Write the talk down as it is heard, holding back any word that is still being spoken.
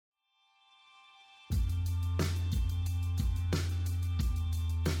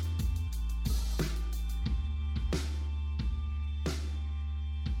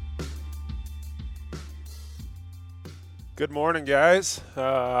Good morning, guys.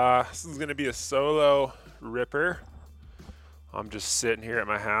 This is going to be a solo ripper. I'm just sitting here at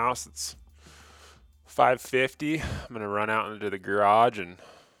my house. It's 5:50. I'm going to run out into the garage and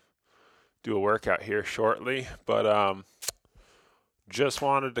do a workout here shortly. But just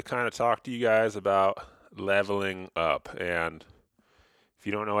wanted to kind of talk to you guys about leveling up. And if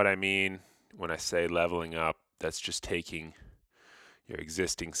you don't know what I mean when I say leveling up, that's just taking your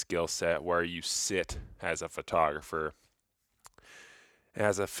existing skill set, where you sit as a photographer,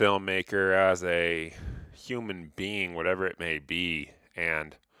 as a filmmaker, as a human being, whatever it may be,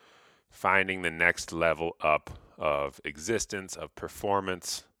 and finding the next level up of existence, of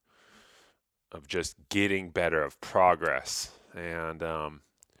performance, of just getting better, of progress. And, I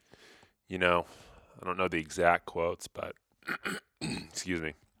don't know the exact quotes, but excuse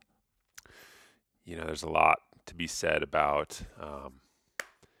me, there's a lot to be said about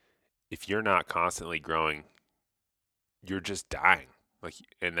if you're not constantly growing, you're just dying.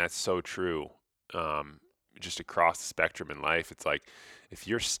 And that's so true. Just across the spectrum in life, it's like if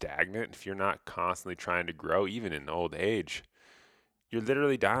you're stagnant, if you're not constantly trying to grow, even in old age, you're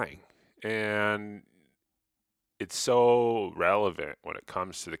literally dying. And it's so relevant when it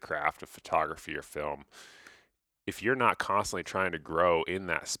comes to the craft of photography or film. If you're not constantly trying to grow in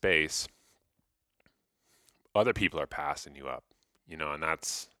that space, other people are passing you up, and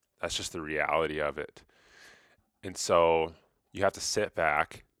that's just the reality of it. And so you have to sit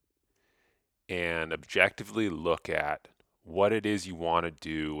back and objectively look at what it is you want to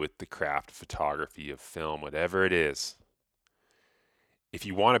do with the craft of photography, of film, whatever it is. If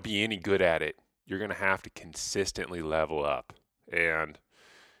you want to be any good at it, you're going to have to consistently level up. And,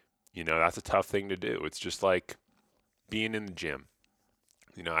 that's a tough thing to do. It's just like being in the gym.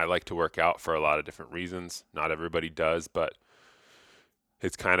 I like to work out for a lot of different reasons. Not everybody does, but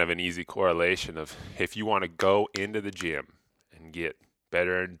it's kind of an easy correlation of if you want to go into the gym and get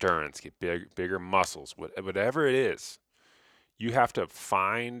better endurance, get bigger muscles, whatever it is, you have to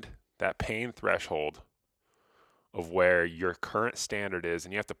find that pain threshold of where your current standard is,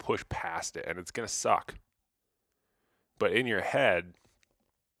 and you have to push past it, and it's going to suck. But in your head,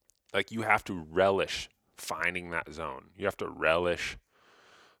 you have to relish finding that zone. You have to relish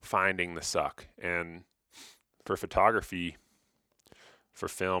finding the suck. And for photography, for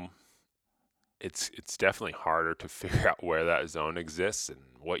film, it's definitely harder to figure out where that zone exists and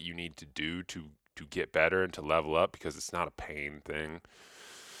what you need to do to get better and to level up, because it's not a pain thing.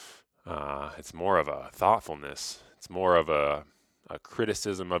 It's more of a thoughtfulness. It's more of a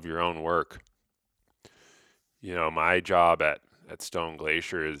criticism of your own work. My job at Stone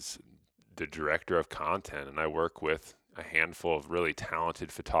Glacier is the director of content, and I work with a handful of really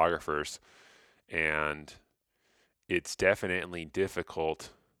talented photographers, and it's definitely difficult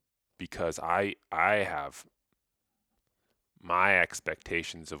because I have my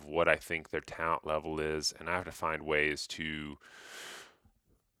expectations of what I think their talent level is, and I have to find ways to,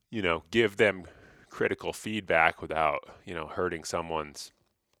 give them critical feedback without, hurting someone's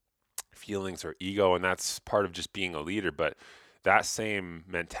feelings or ego, and that's part of just being a leader. But that same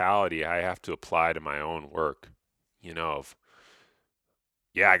mentality I have to apply to my own work, of,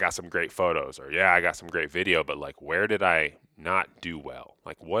 yeah, I got some great photos, or yeah, I got some great video, but where did I not do well?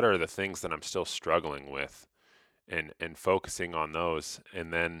 What are the things that I'm still struggling with, and focusing on those.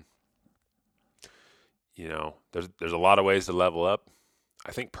 And then, there's a lot of ways to level up.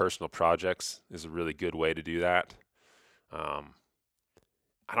 I think personal projects is a really good way to do that. I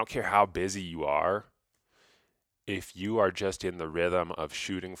don't care how busy you are. If you are just in the rhythm of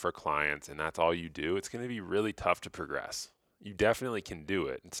shooting for clients and that's all you do, it's going to be really tough to progress. You definitely can do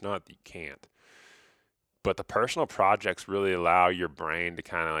it. It's not that you can't. But the personal projects really allow your brain to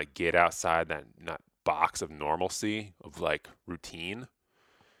kind of get outside that box of normalcy, of routine,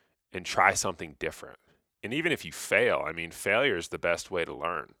 and try something different. And even if you fail, failure is the best way to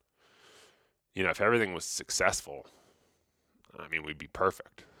learn. If everything was successful, we'd be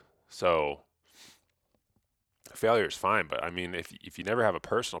perfect. So failure is fine, but if you never have a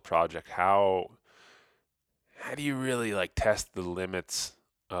personal project, how do you really test the limits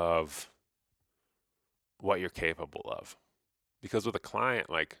of what you're capable of? Because with a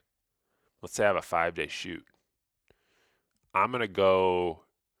client, let's say I have a 5-day shoot, I'm going to go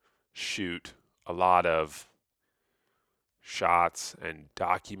shoot a lot of shots and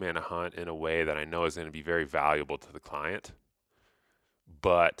document a hunt in a way that I know is going to be very valuable to the client.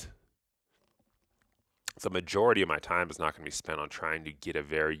 But the majority of my time is not going to be spent on trying to get a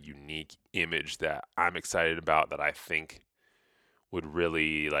very unique image that I'm excited about, that I think would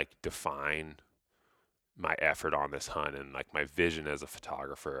really define my effort on this hunt and my vision as a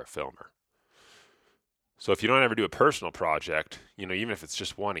photographer or filmer. So if you don't ever do a personal project, even if it's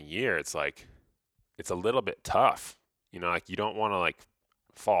just one a year, it's like, it's a little bit tough. Like you don't want to like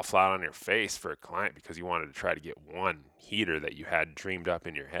fall flat on your face for a client because you wanted to try to get one heater that you had dreamed up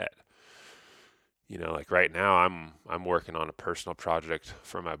in your head. Like right now I'm working on a personal project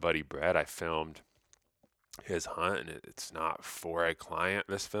for my buddy Brett. I filmed his hunt, and it's not for a client,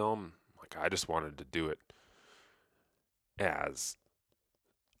 this film. Like I just wanted to do it as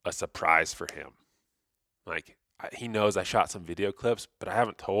a surprise for him. Like he knows I shot some video clips, but I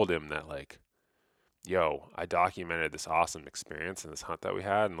haven't told him that, like, yo, I documented this awesome experience in this hunt that we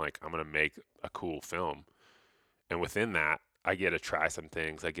had, and like I'm gonna make a cool film. And within that, I get to try some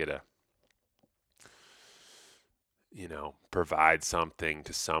things. I get to, provide something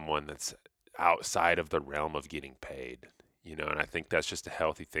to someone that's outside of the realm of getting paid. And I think that's just a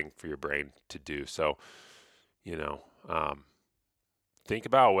healthy thing for your brain to do. So, you know, um, think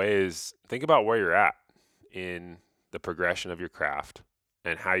about where you're at in the progression of your craft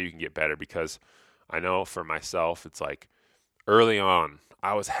and how you can get better. Because I know for myself, it's like early on,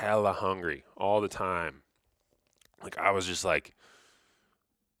 I was hella hungry all the time. Like I was just like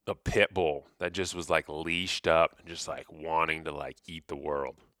a pit bull that just was like leashed up and just like wanting to like eat the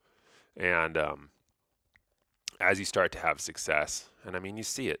world. And as you start to have success, and I mean, you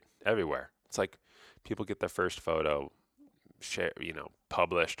see it everywhere. It's like people get their first photo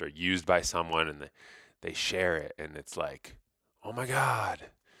published or used by someone, and they share it, and it's like, oh my God,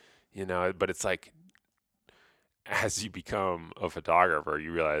 but it's like, as you become a photographer,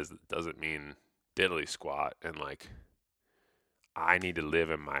 you realize it doesn't mean diddly squat. And like, I need to live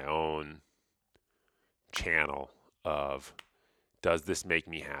in my own channel of, does this make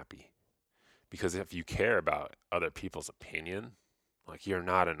me happy? Because if you care about other people's opinion, like you're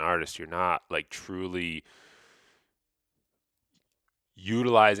not an artist, you're not like truly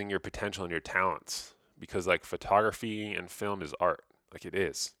utilizing your potential and your talents. Because like photography and film is art, like it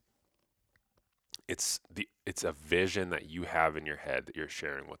is. It's a vision that you have in your head that you're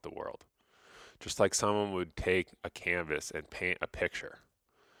sharing with the world. Just like someone would take a canvas and paint a picture.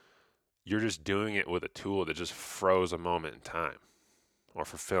 You're just doing it with a tool that just froze a moment in time. Or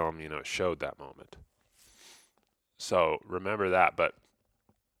for film, it showed that moment. So remember that. But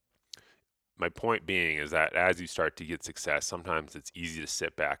my point being is that as you start to get success, sometimes it's easy to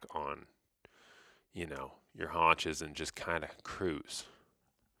sit back on, your haunches and just kind of cruise.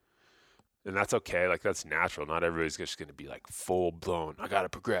 And that's okay. Like that's natural. Not everybody's just going to be like full blown, I got to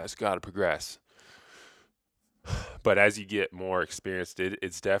progress. But as you get more experienced,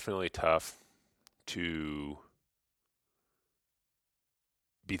 it's definitely tough to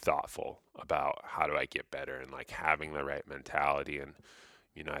be thoughtful about how do I get better, and like having the right mentality. And,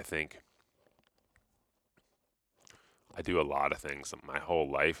 I think I do a lot of things. My whole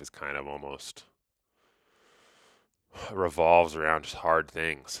life is kind of almost revolves around just hard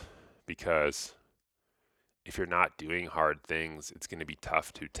things, because if you're not doing hard things, it's going to be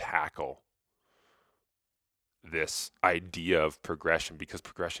tough to tackle this idea of progression, because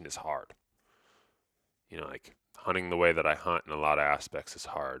progression is hard. Like hunting the way that I hunt in a lot of aspects is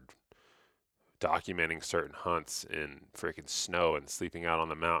hard. Documenting certain hunts in freaking snow and sleeping out on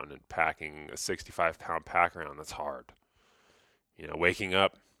the mountain and packing a 65-pound pack around, that's hard. Waking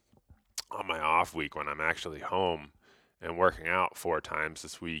up on my off week when I'm actually home and working out 4 times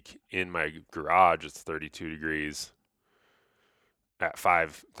this week in my garage, it's 32 degrees at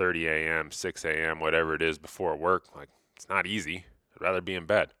 5:30 a.m., 6 a.m., whatever it is before work. Like, it's not easy. I'd rather be in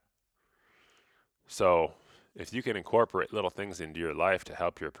bed. So if you can incorporate little things into your life to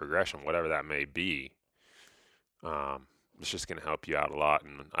help your progression, whatever that may be, it's just going to help you out a lot.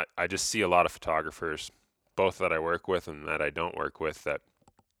 And I just see a lot of photographers, both that I work with and that I don't work with, that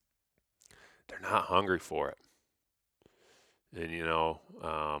they're not hungry for it. And,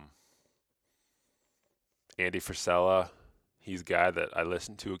 Andy Frisella, he's a guy that I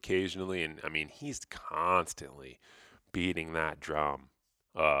listen to occasionally. And I mean, he's constantly beating that drum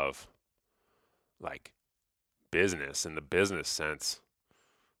of like business in the business sense,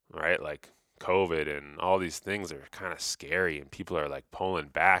 right? Like COVID and all these things are kind of scary, and people are like pulling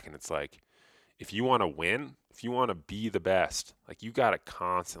back. And it's like, if you want to win, if you want to be the best, like you got to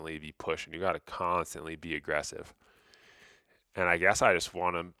constantly be pushing. You got to constantly be aggressive. And I guess I just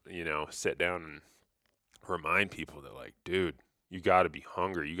want to, sit down and remind people that, like, dude, you got to be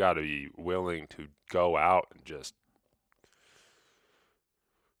hungry. You got to be willing to go out and just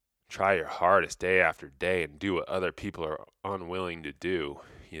try your hardest day after day and do what other people are unwilling to do.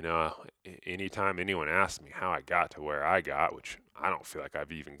 Anytime anyone asks me how I got to where I got, which I don't feel like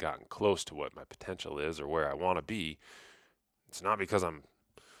I've even gotten close to what my potential is or where I want to be, it's not because I'm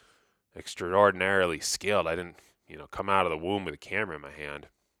extraordinarily skilled. I didn't, come out of the womb with a camera in my hand.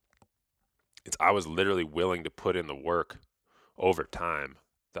 I was literally willing to put in the work over time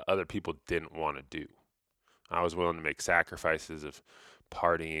that other people didn't want to do. I was willing to make sacrifices of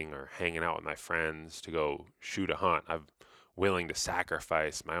partying or hanging out with my friends to go shoot a hunt. I'm willing to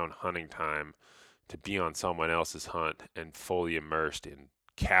sacrifice my own hunting time to be on someone else's hunt and fully immersed in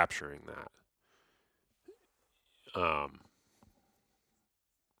capturing that.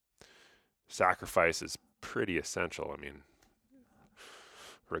 Sacrifice is pretty essential. I mean,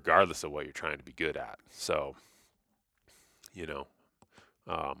 regardless of what you're trying to be good at. So, you know,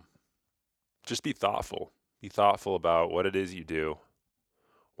 um, just be thoughtful. Be thoughtful about what it is you do,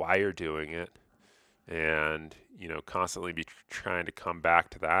 why you're doing it, and, constantly be trying to come back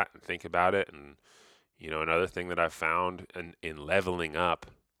to that and think about it. And, another thing that I've found in leveling up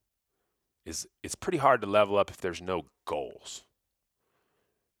is it's pretty hard to level up if there's no goals.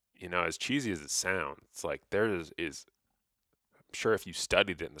 As cheesy as it sounds, it's like there is I'm sure if you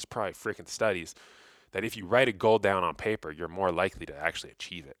studied it, and there's probably freaking studies, that if you write a goal down on paper, you're more likely to actually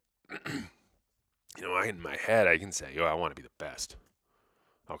achieve it. In my head, I can say, I want to be the best.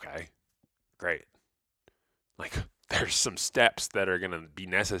 Okay, great. Like, there's some steps that are going to be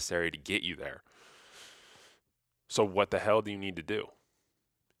necessary to get you there. So what the hell do you need to do?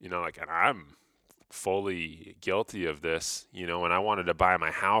 And I'm fully guilty of this. When I wanted to buy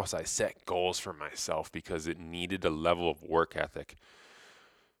my house, I set goals for myself because it needed a level of work ethic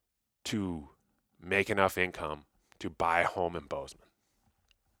to make enough income to buy a home in Bozeman.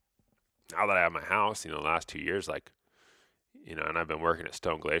 Now that I have my house, the last 2 years, and I've been working at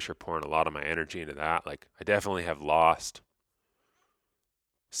Stone Glacier, pouring a lot of my energy into that. I definitely have lost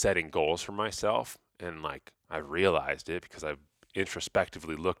setting goals for myself. And I realized it because I've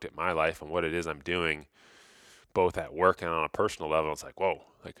introspectively looked at my life and what it is I'm doing, both at work and on a personal level. It's whoa,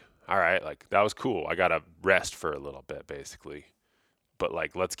 all right, that was cool. I got to rest for a little bit, basically. But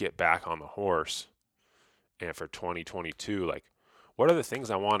let's get back on the horse. And for 2022, what are the things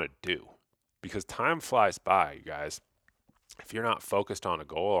I want to do? Because time flies by, you guys. If you're not focused on a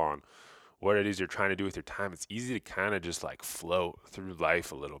goal, on what it is you're trying to do with your time, it's easy to kind of just float through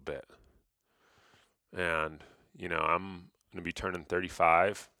life a little bit. And, I'm going to be turning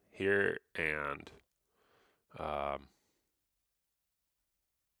 35 here, and I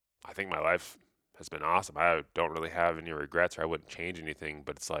think my life has been awesome. I don't really have any regrets, or I wouldn't change anything,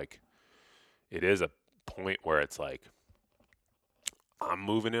 but it's it is a point where it's I'm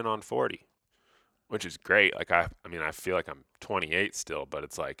moving in on 40, which is great. I feel like I'm 28 still, but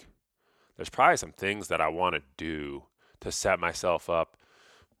it's there's probably some things that I want to do to set myself up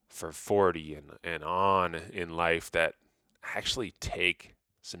for 40 and on in life that actually take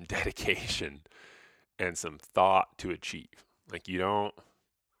some dedication and some thought to achieve. You don't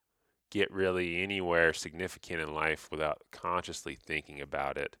get really anywhere significant in life without consciously thinking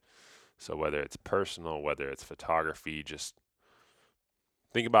about it. So whether it's personal, whether it's photography, just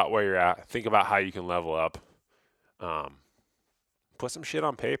think about where you're at. Think about how you can level up. Put some shit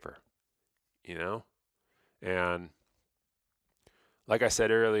on paper, And like I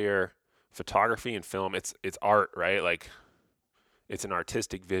said earlier, photography and film, it's art, right? It's an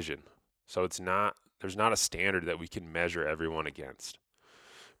artistic vision. So there's not a standard that we can measure everyone against.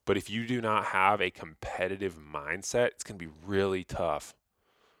 But if you do not have a competitive mindset, it's going to be really tough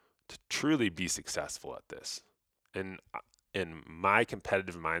to truly be successful at this. And my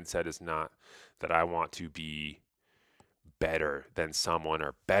competitive mindset is not that I want to be better than someone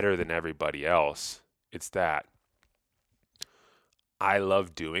or better than everybody else. It's that I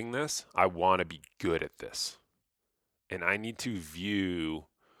love doing this. I want to be good at this. And I need to view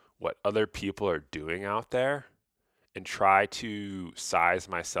what other people are doing out there and try to size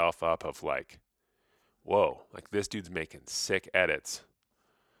myself up of whoa, this dude's making sick edits.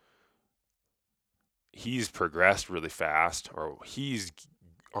 He's progressed really fast, or he's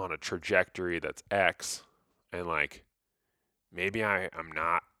on a trajectory that's X, and maybe I'm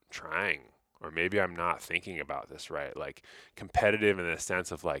not trying, or maybe I'm not thinking about this right. Competitive in the sense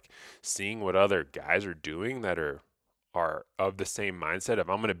of seeing what other guys are doing that are of the same mindset of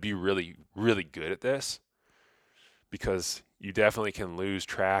I'm going to be really, really good at this, because you definitely can lose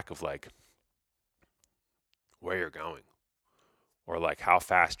track of where you're going or how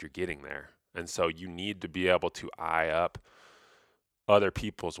fast you're getting there. And so you need to be able to eye up other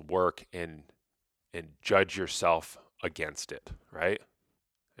people's work and judge yourself against it, right?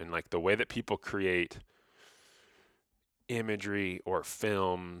 And the way that people create imagery or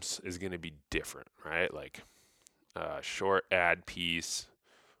films is going to be different, right? A short ad piece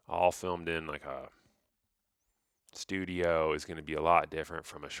all filmed in a studio is going to be a lot different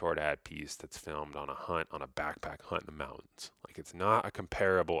from a short ad piece that's filmed on a hunt, on a backpack hunt in the mountains. Like, it's not a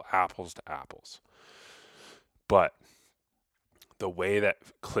comparable apples to apples. But the way that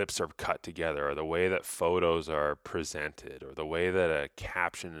clips are cut together, or the way that photos are presented, or the way that a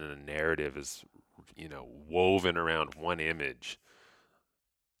caption and a narrative is, woven around one image,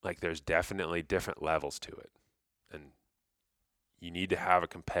 like, there's definitely different levels to it. And you need to have a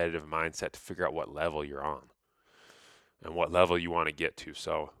competitive mindset to figure out what level you're on and what level you want to get to.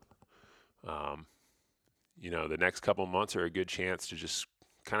 So, the next couple months are a good chance to just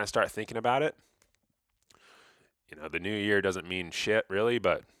kind of start thinking about it. The new year doesn't mean shit really,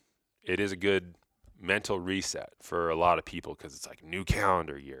 but it is a good mental reset for a lot of people because it's like new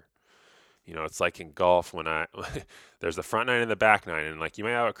calendar year. It's like in golf when there's the front nine and the back nine, and like you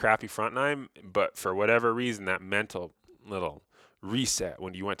may have a crappy front nine, but for whatever reason, that mental little reset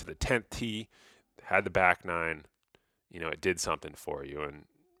when you went to the 10th tee, had the back nine, it did something for you. And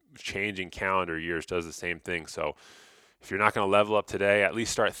changing calendar years does the same thing. So if you're not going to level up today, at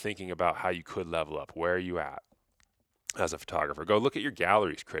least start thinking about how you could level up. Where are you at as a photographer? Go look at your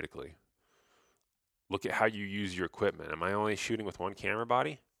galleries critically. Look at how you use your equipment. Am I only shooting with one camera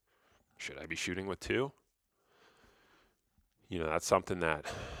body? Should I be shooting with two? That's something that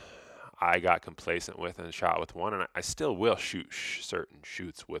I got complacent with and shot with one, and I still will shoot certain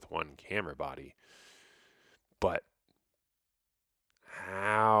shoots with one camera body. But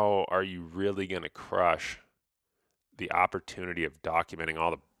how are you really going to crush the opportunity of documenting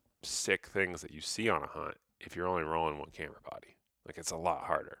all the sick things that you see on a hunt if you're only rolling one camera body? Like, it's a lot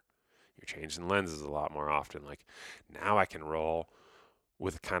harder. You're changing lenses a lot more often. Like, now I can roll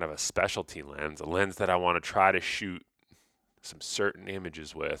with kind of a specialty lens, a lens that I want to try to shoot some certain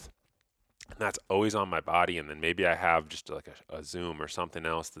images with. And that's always on my body. And then maybe I have just like a zoom or something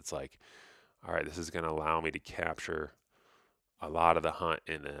else that's like, all right, this is going to allow me to capture a lot of the hunt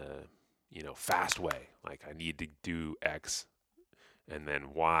in a, fast way. Like, I need to do X, and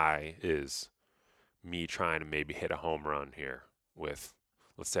then Y is me trying to maybe hit a home run here with,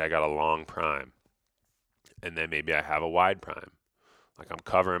 let's say I got a long prime, and then maybe I have a wide prime. Like, I'm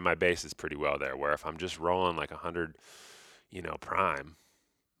covering my bases pretty well there, where if I'm just rolling like 100, prime,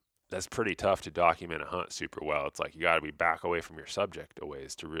 that's pretty tough to document a hunt super well. It's like you got to be back away from your subject a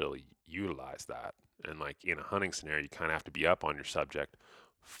ways to really utilize that. And like in a hunting scenario, you kind of have to be up on your subject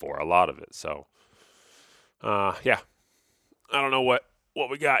for a lot of it. So, yeah, I don't know what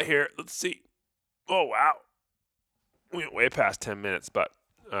we got here. Let's see. Oh, wow. We went way past 10 minutes, but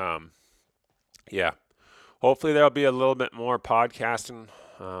yeah. Hopefully there'll be a little bit more podcasting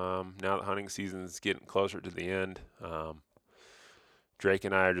now that hunting season is getting closer to the end. Drake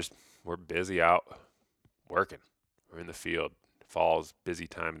and I we're busy out working. We're in the field. Fall's busy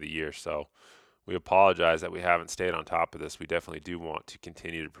time of the year, so we apologize that we haven't stayed on top of this. We definitely do want to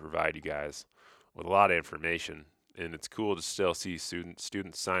continue to provide you guys with a lot of information, and it's cool to still see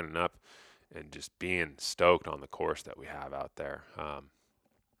students signing up and just being stoked on the course that we have out there.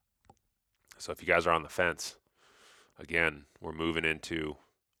 So if you guys are on the fence, again, we're moving into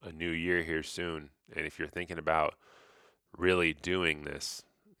a new year here soon. And if you're thinking about really doing this,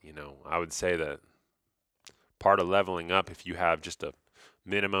 I would say that part of leveling up, if you have just a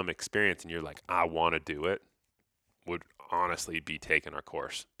minimum experience and you're like, I want to do it, would honestly be taking our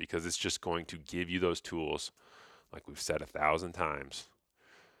course, because it's just going to give you those tools, like we've said 1,000 times,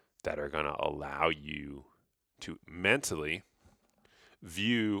 that are going to allow you to mentally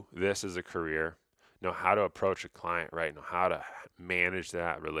view this as a career, know how to approach a client right, know how to manage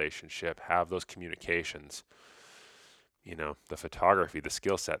that relationship, have those communications. The photography, the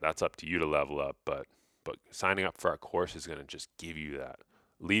skill set, that's up to you to level up, but signing up for our course is going to just give you that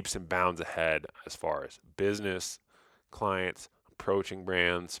leaps and bounds ahead as far as business, clients, approaching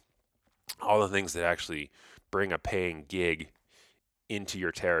brands, all the things that actually bring a paying gig into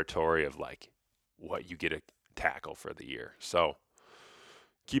your territory of like what you get to tackle for the year. So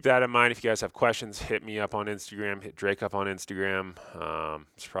keep that in mind. If you guys have questions, hit me up on Instagram, hit Drake up on Instagram.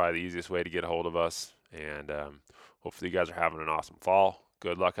 It's probably the easiest way to get a hold of us. And hopefully you guys are having an awesome fall.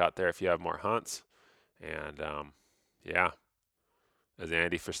 Good luck out there if you have more hunts. And yeah, as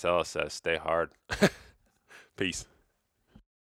Andy Frisella says, stay hard. Peace.